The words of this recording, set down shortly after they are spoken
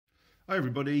Hi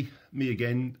everybody, me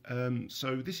again.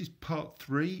 So this is part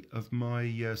 3 of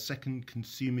my second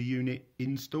consumer unit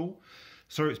install.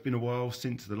 Sorry it's been a while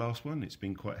since the last one, it's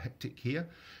been quite hectic here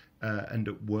and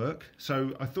at work.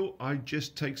 So I thought I'd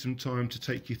just take some time to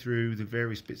take you through the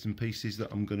various bits and pieces that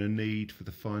I'm going to need for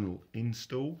the final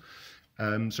install.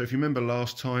 So if you remember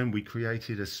last time we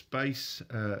created a space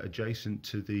adjacent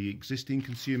to the existing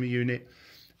consumer unit,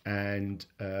 and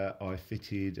I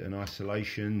fitted an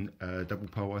isolation, double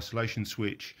pole isolation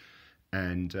switch,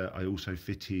 and I also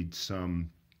fitted some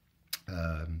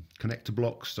connector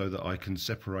blocks so that I can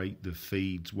separate the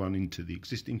feeds, one into the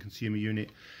existing consumer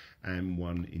unit and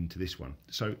one into this one.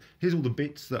 So here's all the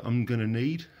bits that I'm going to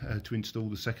need to install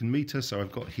the second meter. So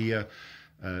I've got here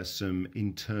some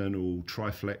internal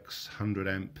Triflex 100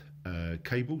 amp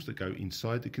cables that go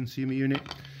inside the consumer unit.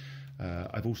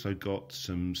 I've also got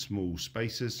some small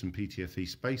spacers, some PTFE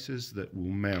spacers that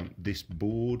will mount this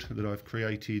board that I've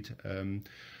created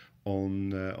on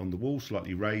the wall,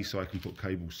 slightly raised so I can put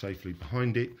cables safely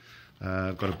behind it.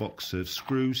 I've got a box of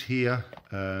screws here,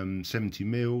 70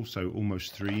 mil, so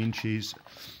almost 3 inches.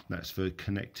 That's for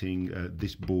connecting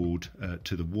this board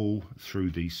to the wall through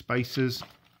these spacers.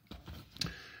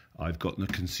 I've got the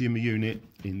consumer unit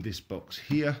in this box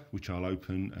here, which I'll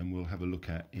open and we'll have a look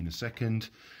at in a second.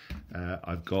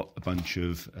 I've got a bunch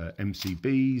of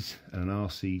MCBs, an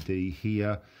RCD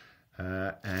here,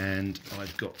 and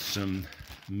I've got some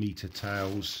meter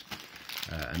tails,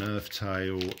 an earth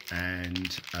tail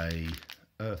and a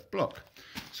earth block.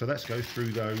 So let's go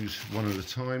through those one at a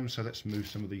time. So let's move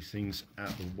some of these things out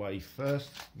of the way first,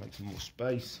 make some more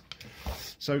space.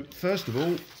 So first of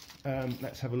all,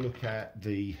 let's have a look at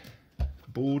the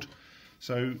board.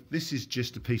 So this is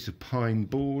just a piece of pine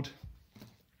board.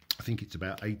 I think it's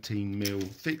about 18 mil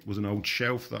thick. It was an old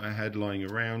shelf that I had lying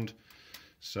around.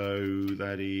 So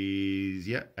that is,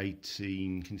 yeah,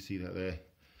 18, can you see that there?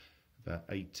 About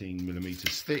 18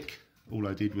 millimeters thick. All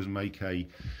I did was make a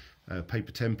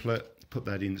paper template, put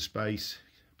that in the space,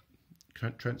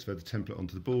 transfer the template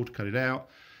onto the board, cut it out,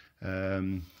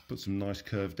 put some nice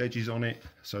curved edges on it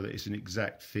so that it's an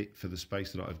exact fit for the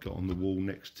space that I've got on the wall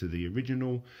next to the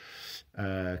original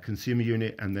consumer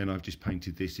unit, and then I've just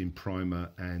painted this in primer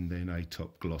and then a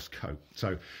top gloss coat.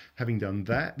 So having done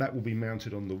that, that will be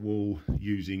mounted on the wall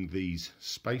using these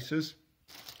spacers.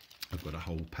 I've got a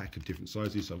whole pack of different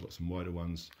sizes, so I've got some wider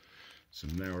ones,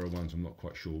 some narrower ones, I'm not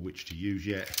quite sure which to use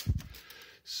yet.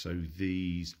 So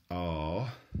these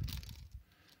are,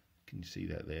 can you see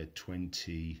that there,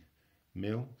 20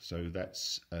 mil, so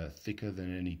that's thicker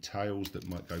than any tails that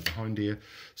might go behind here.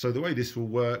 So the way this will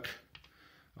work,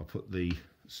 I'll put the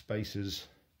spacers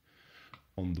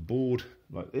on the board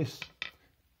like this,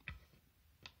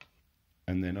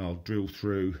 and then I'll drill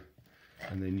through,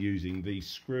 and then using these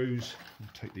screws, I'll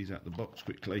take these out of the box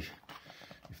quickly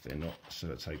if they're not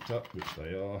sellotaped up, which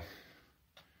they are.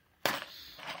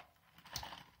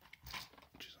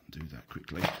 Just undo that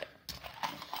quickly.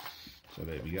 So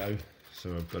there we go.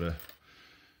 So I've got a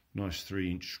nice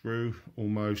 3-inch screw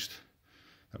almost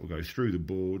that will go through the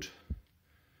board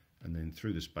and then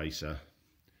through the spacer,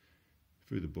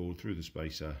 through the board, through the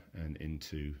spacer and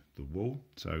into the wall.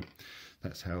 So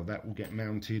that's how that will get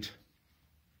mounted.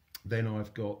 Then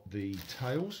I've got the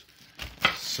tails.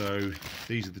 So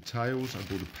these are the tails. I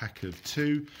bought a pack of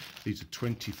 2. These are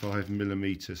 25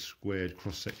 millimeter squared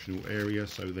cross-sectional area,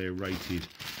 so they're rated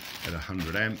at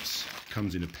 100 amps.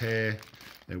 Comes in a pair.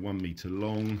 They're 1 meter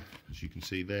long, as you can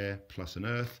see there, plus an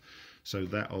earth. So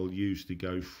that I'll use to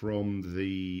go from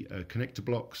the connector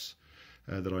blocks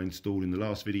that I installed in the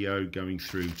last video, going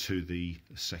through to the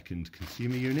second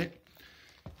consumer unit.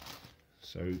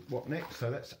 So what next? So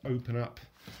let's open up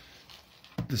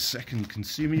the second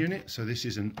consumer unit. So this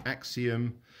is an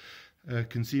Axiom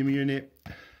consumer unit.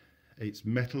 It's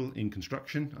metal in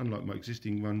construction, unlike my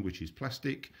existing one, which is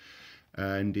plastic.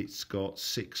 And it's got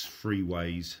 6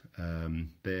 freeways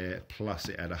there, plus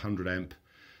it had a 100 amp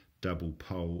double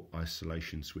pole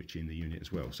isolation switch in the unit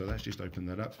as well. So let's just open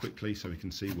that up quickly so we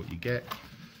can see what you get.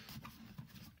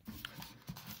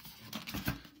 So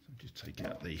just take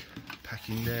out the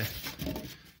packing there.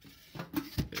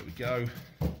 There we go.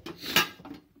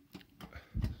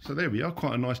 So there we are,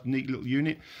 quite a nice neat little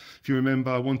unit. If you remember,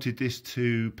 I wanted this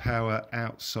to power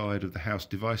outside of the house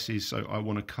devices, so I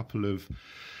want a couple of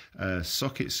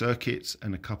socket circuits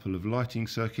and a couple of lighting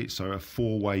circuits, so a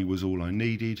 4-way was all I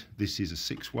needed. This is a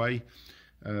 6-way.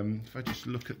 If I just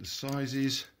look at the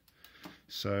sizes,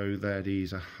 so that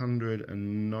is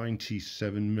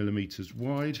 197 millimeters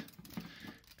wide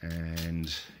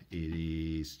and it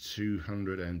is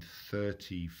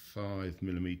 235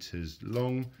 millimeters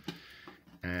long,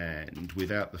 and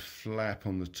without the flap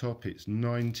on the top it's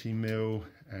 90mm,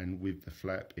 and with the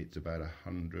flap it's about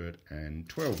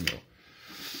 112mm.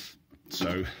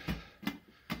 So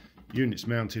units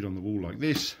mounted on the wall like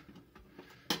this,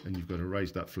 and you've got a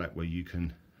raised up flap where you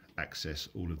can access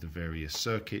all of the various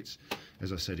circuits.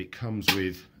 As I said, it comes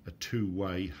with a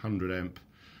two-way 100 amp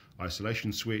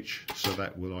isolation switch, so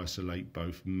that will isolate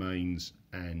both mains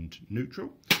and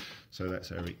neutral. So that's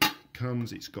how it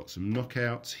comes. It's got some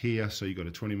knockouts here, so you've got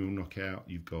a 20mm knockout,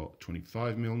 you've got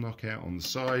 25mm knockout on the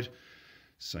side,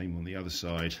 same on the other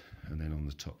side, and then on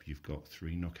the top you've got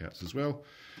 3 knockouts as well,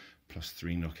 plus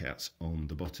 3 knockouts on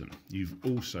the bottom. You've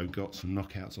also got some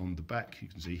knockouts on the back, you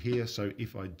can see here. So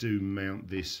if I do mount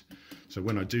this, so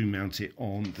when I do mount it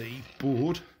on the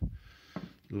board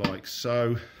like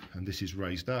so, and this is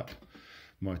raised up,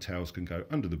 my towels can go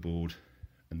under the board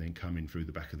and then come in through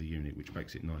the back of the unit, which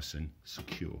makes it nice and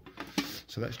secure.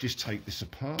 So let's just take this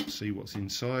apart, see what's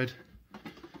inside.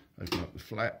 Open up the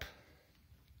flap,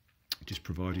 just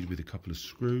provided with a couple of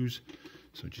screws,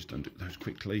 so just undo those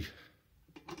quickly.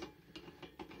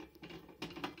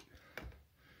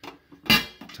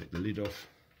 Take the lid off,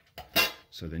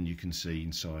 so then you can see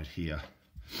inside here,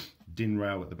 DIN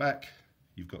rail at the back.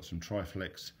 You've got some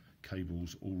Triflex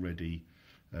cables already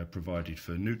provided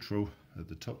for neutral. At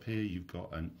the top here you've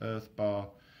got an earth bar,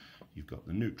 you've got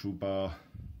the neutral bar,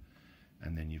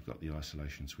 and then you've got the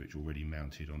isolation switch already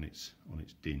mounted on its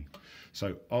DIN.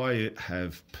 So I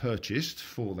have purchased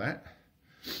for that,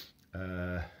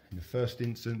 in the first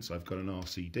instance I've got an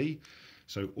RCD,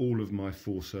 so all of my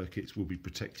 4 circuits will be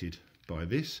protected by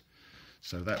this.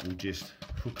 So that will just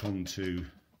hook onto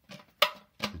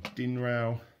the DIN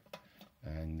rail,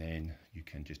 and then you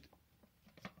can just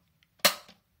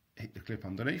hit the clip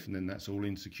underneath, and then that's all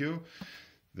insecure.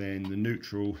 Then the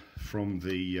neutral from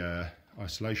the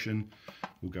isolation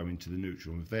will go into the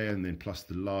neutral of there, and then plus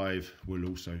the live will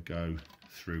also go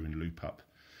through and loop up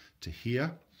to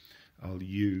here. I'll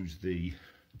use the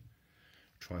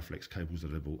Triflex cables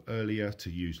that I bought earlier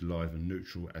to use live and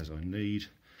neutral as I need.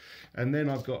 And then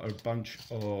I've got a bunch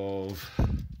of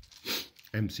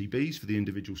MCBs for the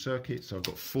individual circuits. So I've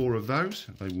got 4 of those.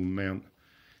 They will mount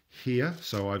here.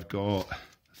 So I've got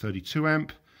 32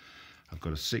 amp, I've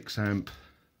got a 6 amp,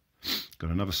 got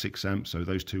another 6 amp, so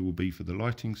those 2 will be for the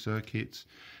lighting circuits,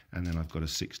 and then I've got a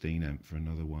 16 amp for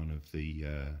another one of the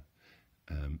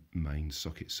main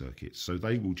socket circuits. So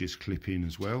they will just clip in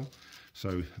as well.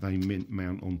 So they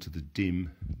mount onto the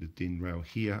DIN rail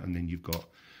here, and then you've got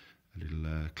a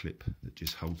little clip that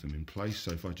just holds them in place.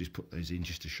 So if I just put those in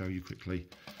just to show you quickly,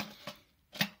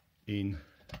 in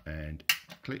and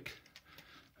click.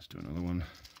 Let's do another one.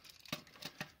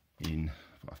 In,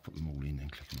 I've put them all in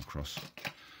and click them across,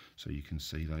 so you can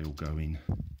see they all go in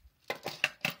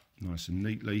nice and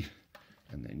neatly,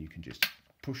 and then you can just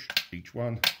push each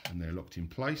one and they're locked in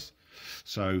place.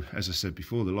 So as I said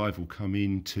before, the live will come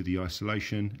into the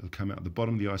isolation, it'll come out the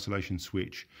bottom of the isolation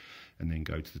switch and then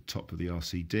go to the top of the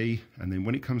RCD, and then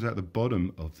when it comes out the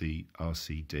bottom of the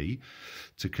RCD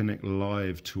to connect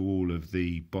live to all of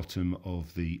the bottom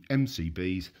of the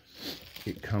MCBs,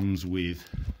 it comes with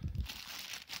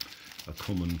a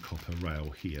common copper rail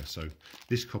here. So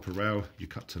this copper rail you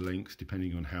cut to length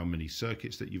depending on how many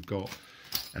circuits that you've got,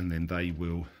 and then they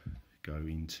will go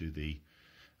into the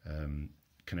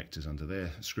connectors under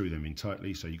there, screw them in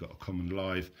tightly, so you've got a common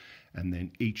live, and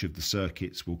then each of the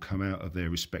circuits will come out of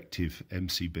their respective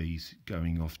MCBs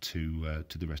going off to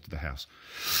the rest of the house.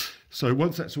 So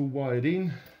once that's all wired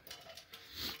in,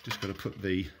 just got to put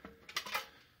the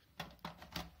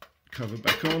cover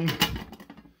back on.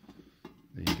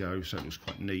 There you go, so it looks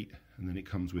quite neat, and then it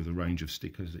comes with a range of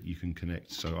stickers that you can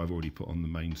connect. So I've already put on the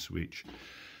main switch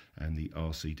and the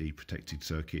RCD protected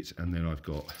circuits, and then I've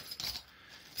got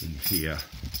in here,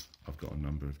 I've got a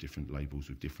number of different labels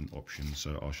with different options.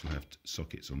 So I shall have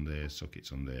sockets on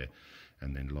there,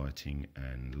 and then lighting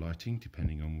and lighting,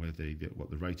 depending on where what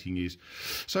the rating is.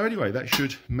 So anyway, that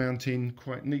should mount in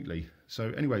quite neatly.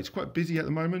 So anyway, it's quite busy at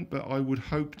the moment, but I would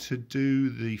hope to do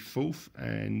the 4th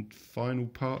and final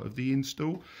part of the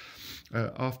install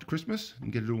after Christmas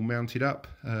and get it all mounted up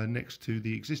next to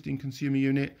the existing consumer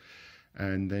unit,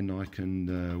 and then I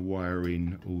can wire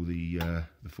in all the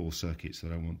 4 circuits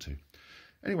that I want to.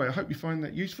 Anyway, I hope you find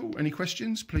that useful. Any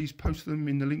questions, please post them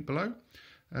in the link below.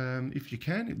 If you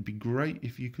can, it would be great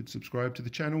if you could subscribe to the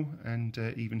channel and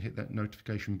even hit that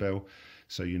notification bell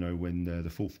so you know when the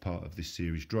 4th part of this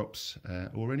series drops,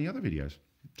 or any other videos.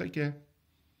 Take care.